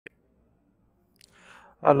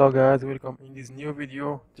Hello guys, welcome in this new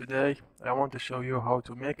video. Today I want to show you how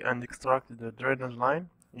to make and extract the drainage line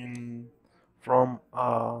from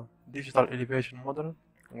a digital elevation model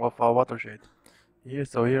of a watershed. Here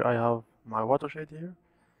I have my watershed here.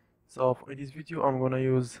 So in this video I'm gonna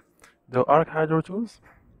use the ArcHydro tools.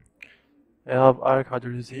 I have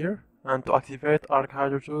ArcHydro tools here, and to activate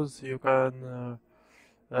ArcHydro tools you can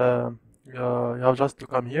you have just to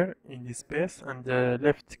come here in this space and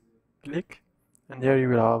left click, and here you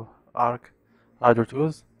will have ArcHydro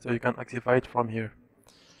tools, so you can activate from here.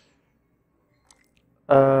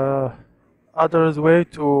 Other way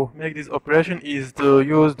to make this operation is to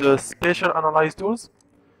use the spatial analyze tools.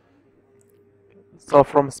 So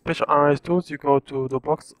from spatial analyze tools you go to the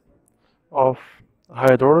box of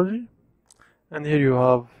hydrology, and here you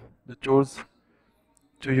have the tools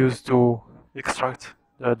to use to extract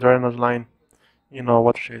the drainage line in a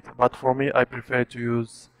watershed. But for me, I prefer to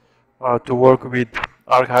use to work with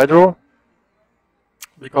ArcHydro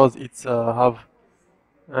because it's have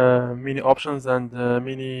many options and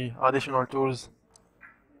many additional tools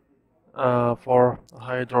for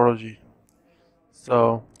hydrology.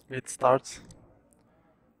 So let's start.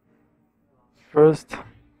 First,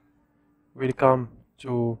 we'll come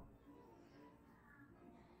to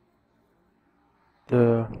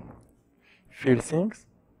the field sinks,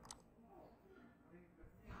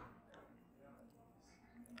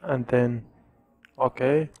 and then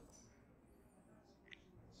OK.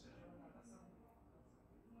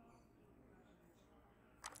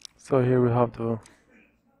 So here we have the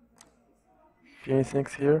field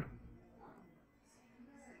sinks here.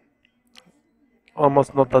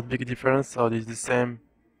 Almost not that big difference, so it's the same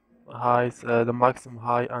highs, the maximum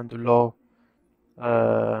high and the low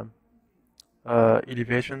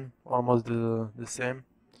elevation, almost the same.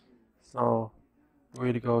 So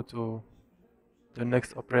we'll go to the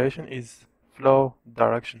next operation is flow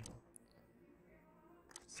direction.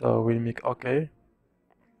 So we'll make OK.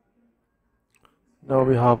 Now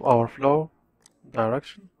we have our flow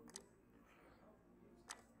direction.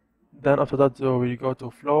 Then after that we'll go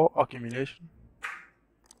to flow accumulation.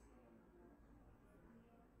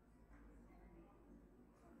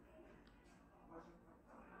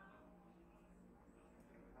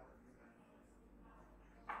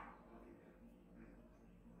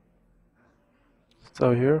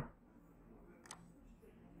 So here,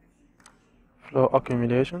 flow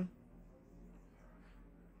accumulation,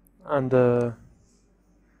 and the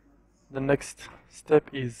next step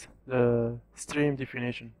is the stream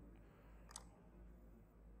definition.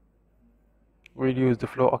 We'll use the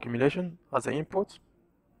flow accumulation as an input.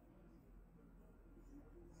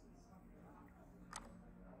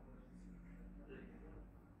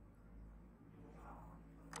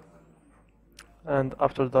 And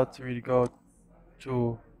after that we'll go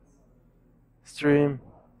to stream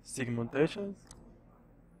segmentations.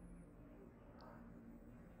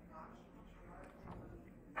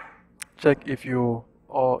 Check if you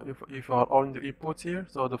are on the inputs here.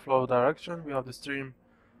 So the flow direction, we have the stream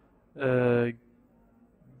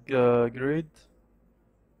grid,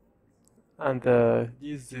 and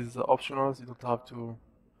this is optional, so you don't have to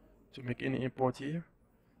make any import here.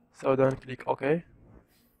 So then click OK.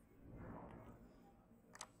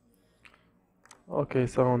 Okay,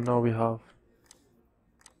 so now we have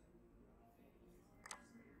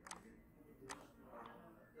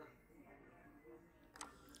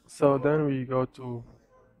so then we go to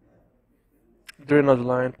drainage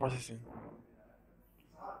line processing.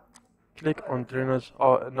 Click on drainage.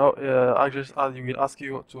 No, ArcGis will ask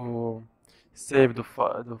you to save the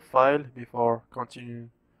file before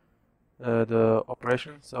continuing the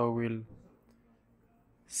operation. So we'll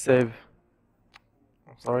save.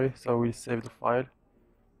 I'm sorry. So we'll save the file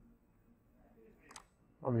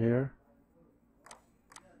from here.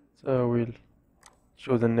 So we'll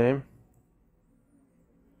choose the name.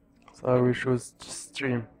 So we choose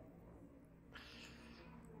stream.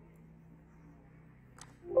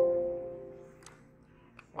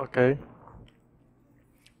 Okay.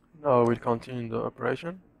 Now we'll continue the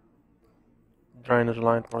operation. Drainage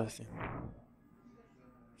line processing.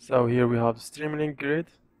 So here we have the streamlink grid,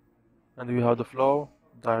 and we have the flow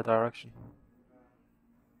direction.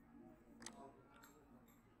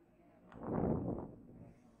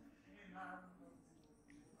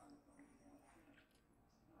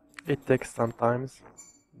 It takes some time,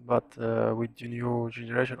 but with the new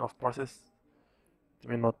generation of process, it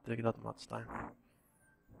will not take that much time.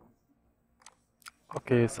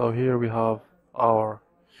 Okay, so here we have our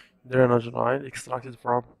drainage line extracted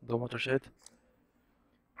from the watershed.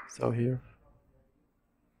 So here,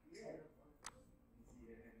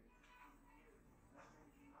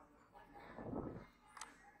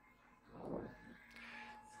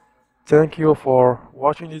 Thank you for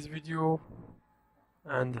watching this video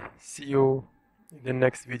and see you in the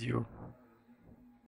next video.